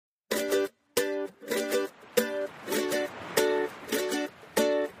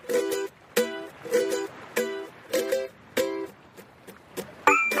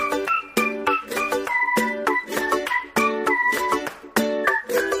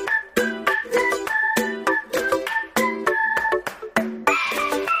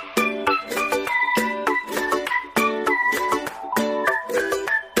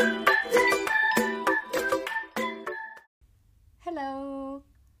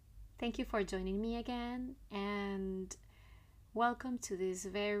Thank you for joining me again, and welcome to this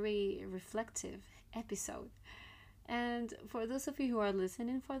very reflective episode. And for those of you who are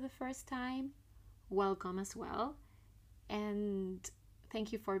listening for the first time, welcome as well, and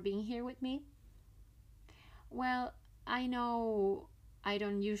thank you for being here with me. Well, I know I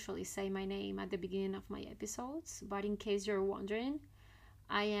don't usually say my name at the beginning of my episodes, but in case you're wondering,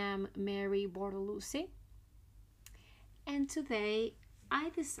 I am Mary Bortolucci, and today I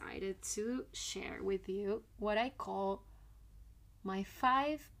decided to share with you what I call my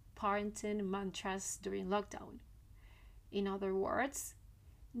 5 parenting mantras during lockdown. In other words,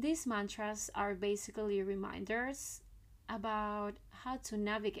 these mantras are basically reminders about how to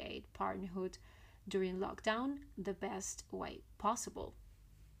navigate parenthood during lockdown the best way possible.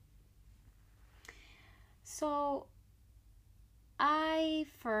 So, I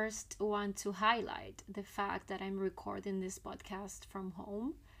first want to highlight the fact that I'm recording this podcast from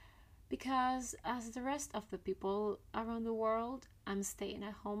home because, as the rest of the people around the world, I'm staying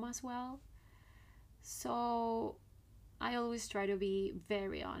at home as well. So, I always try to be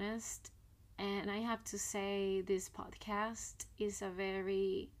very honest, and I have to say, this podcast is a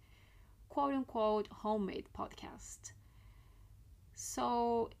very quote unquote homemade podcast.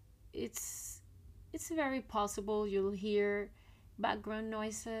 So, it's very possible you'll hear background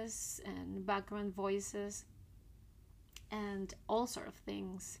noises and background voices and all sort of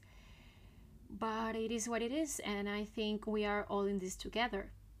things, but it is what it is, and I think we are all in this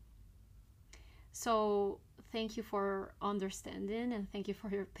together. So thank you for understanding and thank you for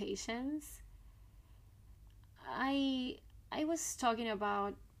your patience. I i was talking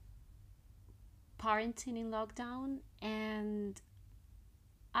about parenting in lockdown, and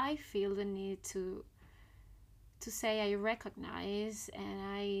I feel the need to say I recognize and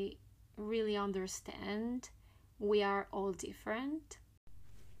I really understand we are all different,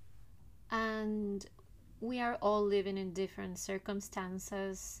 and we are all living in different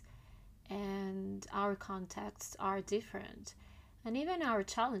circumstances, and our contexts are different, and even our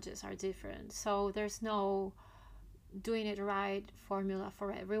challenges are different. So there's no doing it right formula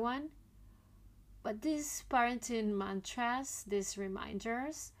for everyone. But these parenting mantras, these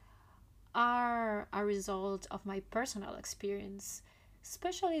reminders, are a result of my personal experience,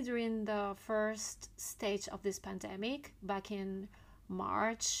 especially during the first stage of this pandemic back in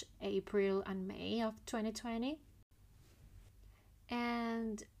March, April, and May of 2020.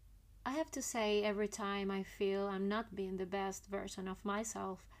 And I have to say, every time I feel I'm not being the best version of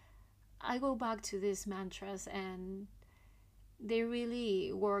myself, I go back to these mantras and they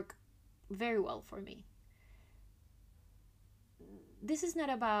really work very well for me. This is not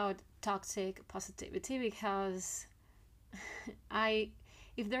about toxic positivity because I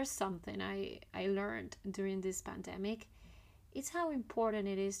if there's something I learned during this pandemic, it's how important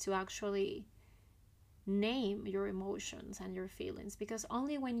it is to actually name your emotions and your feelings, because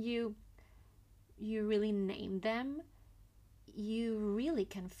only when you really name them, you really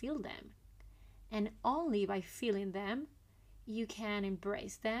can feel them, and only by feeling them you can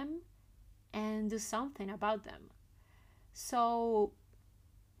embrace them and do something about them. So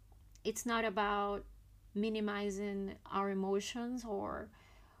it's not about minimizing our emotions or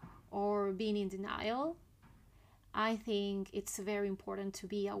being in denial. I think it's very important to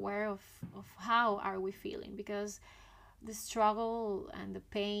be aware of how are we feeling, because the struggle and the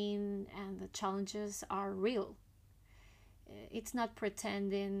pain and the challenges are real. It's not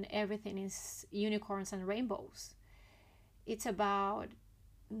pretending everything is unicorns and rainbows. It's about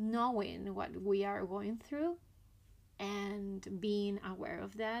knowing what we are going through and being aware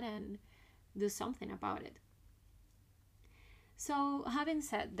of that and do something about it. So, having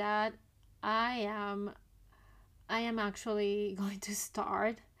said that, I am I am actually going to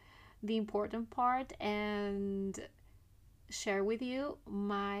start the important part and share with you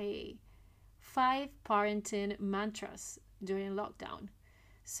my 5 parenting mantras during lockdown.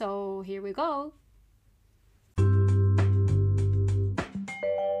 So, here we go.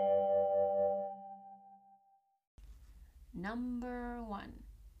 Number 1.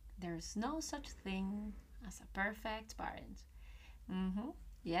 There's no such thing as a perfect parent.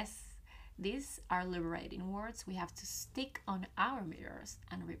 Yes, these are liberating words we have to stick on our mirrors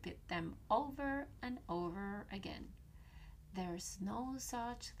and repeat them over and over again. There's no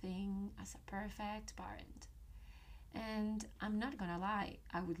such thing as a perfect parent. And I'm not gonna lie,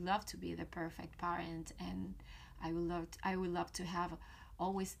 I would love to be the perfect parent, and I would love to have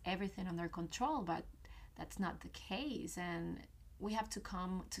always everything under control, but that's not the case, and we have to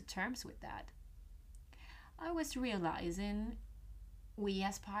come to terms with that. I was realizing we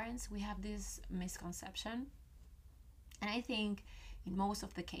as parents we have this misconception, and I think In most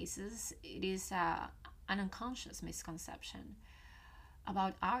of the cases, it is an unconscious misconception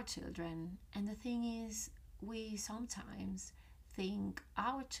about our children. And the thing is, we sometimes think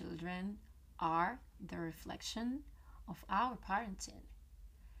our children are the reflection of our parenting.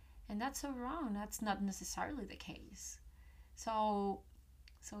 And that's so wrong. That's not necessarily the case. So,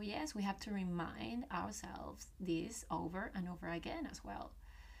 so yes, we have to remind ourselves this over and over again as well.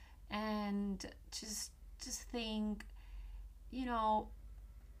 And just think, you know,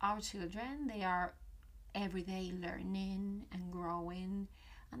 our children, they are every day learning and growing,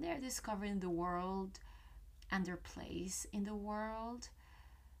 and they're discovering the world and their place in the world.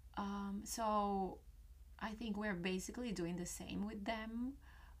 So I think we're basically doing the same with them.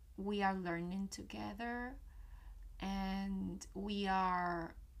 We are learning together, and we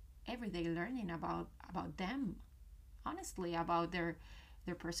are every day learning about them. Honestly, about their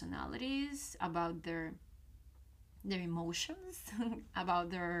personalities, about their emotions,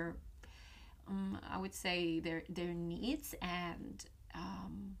 about their I would say their needs, and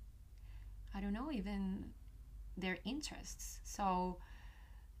I don't know, even their interests. So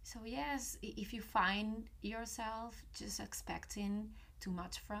yes, if you find yourself just expecting too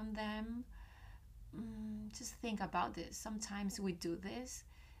much from them, just think about this. Sometimes we do this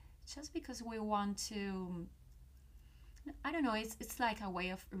just because we want to. I don't know. It's like a way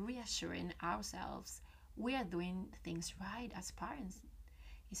of reassuring ourselves we are doing things right as parents.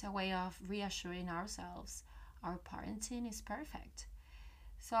 It's a way of reassuring ourselves our parenting is perfect.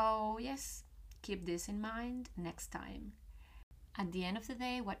 So, yes, keep this in mind next time. At the end of the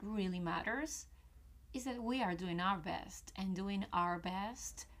day, what really matters is that we are doing our best, and doing our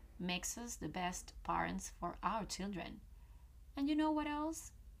best makes us the best parents for our children. And you know what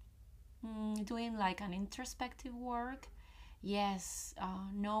else? Doing like an introspective work. Yes,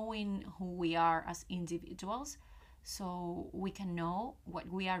 knowing who we are as individuals so we can know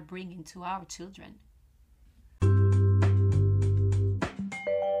what we are bringing to our children.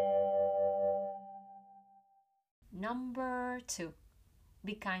 Number two,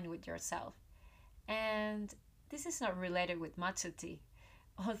 be kind with yourself. And this is not related with matcha tea.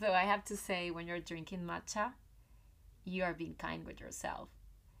 Although I have to say, when you're drinking matcha, you are being kind with yourself.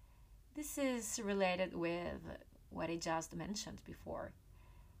 This is related with what I just mentioned before.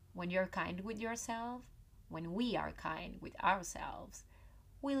 When you're kind with yourself, when we are kind with ourselves,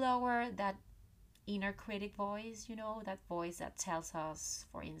 we lower that inner critic voice, that voice that tells us,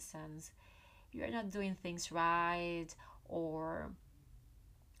 for instance, you're not doing things right, or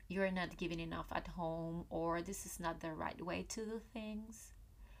you're not giving enough at home, or this is not the right way to do things.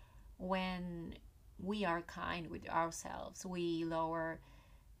 When we are kind with ourselves, we lower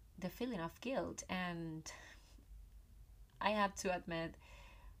the feeling of guilt. And I have to admit,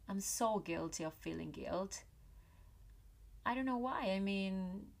 I'm so guilty of feeling guilt. I don't know why. I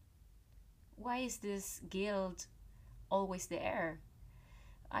mean, why is this guilt always there?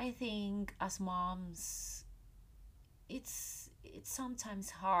 I think as moms, it's sometimes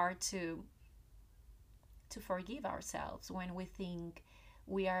hard to forgive ourselves when we think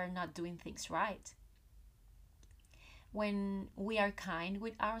we are not doing things right. When we are kind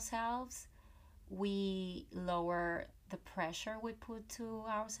with ourselves, we lower the pressure we put to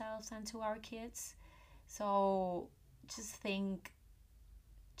ourselves and to our kids. So just think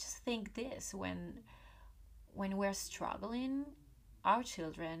just think this, when we're struggling, our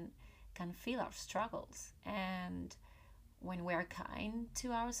children can feel our struggles, and when we're kind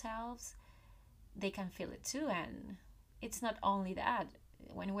to ourselves, they can feel it too. And it's not only that,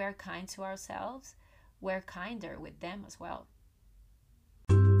 when we're kind to ourselves, we're kinder with them as well.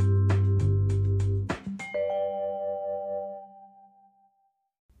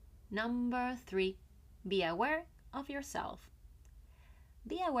 Number three, be aware of yourself.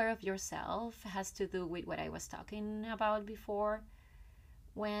 Be aware of yourself has to do with what I was talking about before,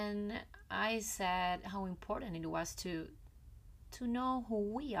 when I said how important it was to know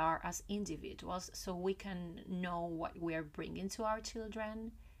who we are as individuals so we can know what we are bringing to our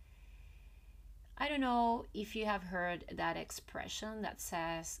children. I don't know if you have heard that expression that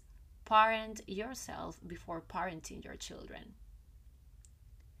says, parent yourself before parenting your children.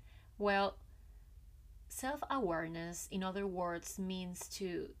 Well, self awareness, in other words, means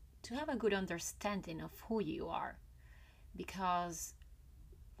to have a good understanding of who you are. Because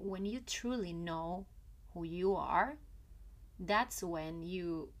when you truly know who you are, that's when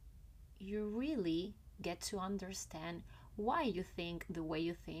you really get to understand why you think the way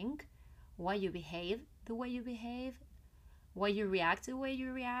you think, why you behave the way you behave, why you react the way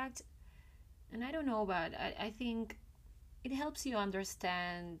you react. And I don't know, but I think it helps you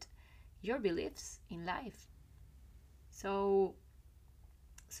understand your beliefs in life. So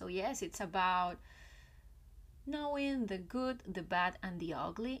So yes, it's about knowing the good, the bad, and the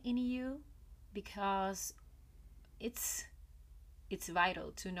ugly in you, because it's it's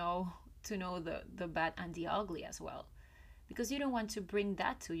vital to know the bad and the ugly as well, because you don't want to bring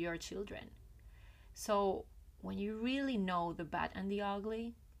that to your children. So when you really know the bad and the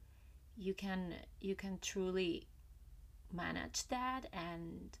ugly, you can truly manage that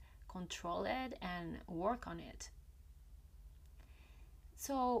and control it and work on it.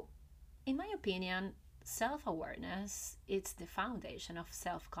 So in my opinion, self-awareness is the foundation of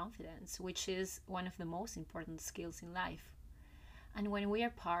self-confidence, which is one of the most important skills in life. And when we are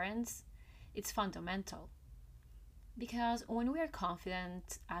parents, it's fundamental, because when we are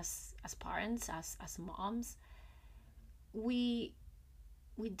confident as parents, as moms, we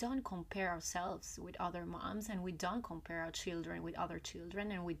we don't compare ourselves with other moms, and we don't compare our children with other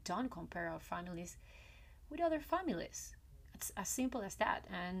children, and we don't compare our families with other families. It's as simple as that.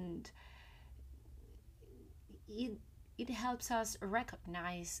 And it, it helps us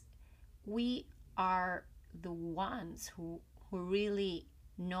recognize we are the ones who really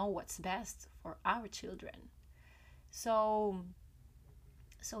know what's best for our children. So,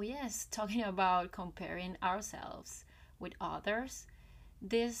 so yes, talking about comparing ourselves with others,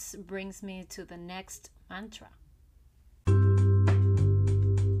 this brings me to the next mantra.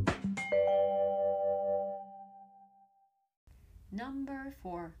 Number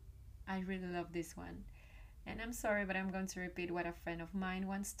 4. I really love this one. And I'm sorry, but I'm going to repeat what a friend of mine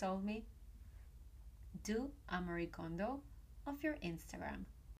once told me: do a Marie Kondo of your Instagram.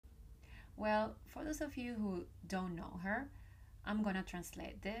 Well, for those of you who don't know her, I'm gonna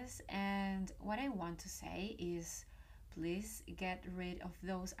translate this, and what I want to say is please get rid of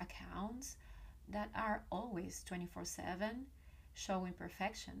those accounts that are always 24/7 showing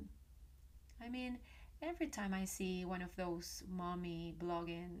perfection. I mean, every time I see one of those mommy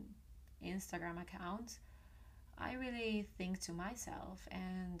blogging Instagram accounts, I really think to myself,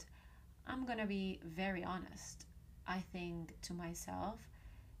 and I'm gonna be very honest. I think to myself,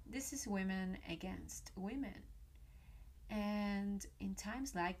 this is women against women. And in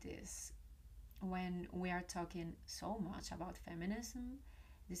times like this, when we are talking so much about feminism,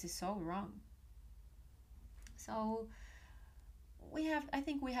 this is so wrong. So I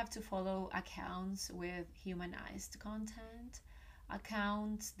think we have to follow accounts with humanized content,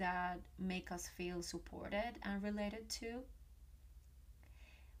 accounts that make us feel supported and related to.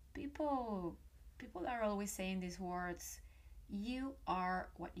 People people are always saying these words: you are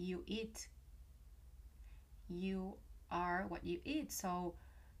what you eat. You are what you eat. So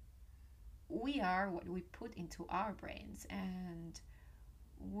we are what we put into our brains, and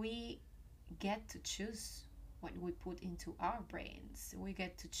we get to choose what we put into our brains. We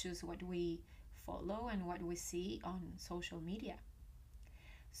get to choose what we follow and what we see on social media.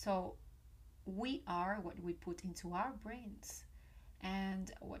 So we are what we put into our brains,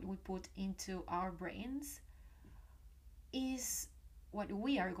 and what we put into our brains is what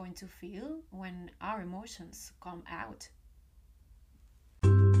we are going to feel when our emotions come out.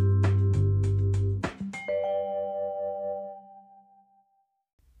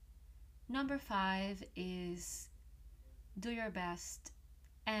 Number 5 is do your best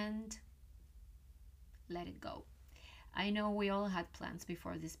and let it go. I know we all had plans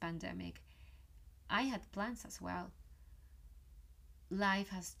before this pandemic. I had plans as well. Life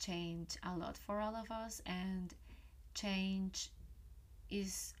has changed a lot for all of us, and change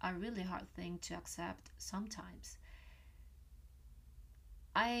is a really hard thing to accept sometimes.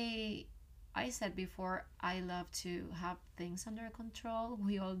 I I said before, I love to have things under control.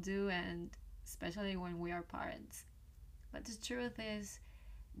 We all do, and especially when we are parents. But the truth is,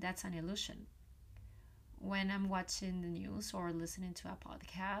 that's an illusion. When I'm watching the news or listening to a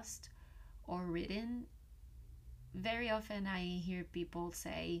podcast or reading, very often I hear people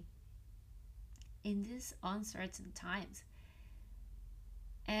say, in these uncertain times.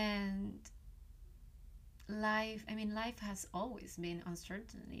 And life has always been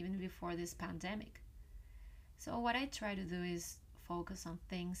uncertain, even before this pandemic. So, what I try to do is focus on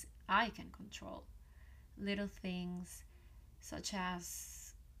things I can control, little things such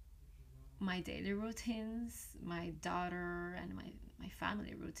as my daily routines, my daughter, and my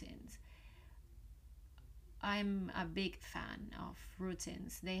family routines. I'm a big fan of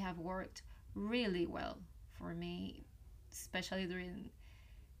routines. They have worked really well for me, especially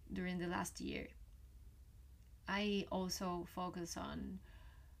during the last year. I also focus on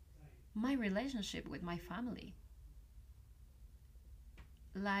my relationship with my family.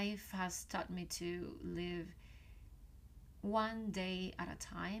 Life has taught me to live one day at a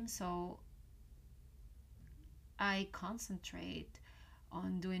time, so I concentrate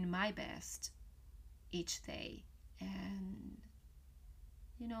on doing my best each day. And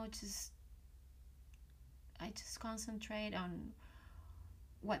just I just concentrate on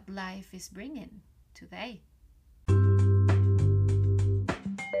what life is bringing today.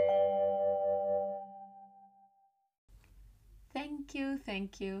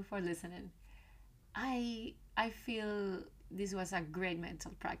 Thank you for listening. I feel this was a great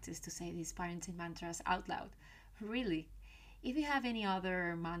mental practice to say these parenting mantras out loud. Really. If you have any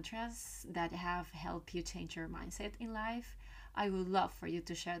other mantras that have helped you change your mindset in life, I would love for you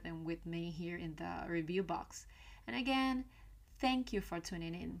to share them with me here in the review box. And again, thank you for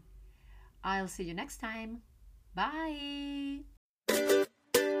tuning in. I'll see you next time. Bye.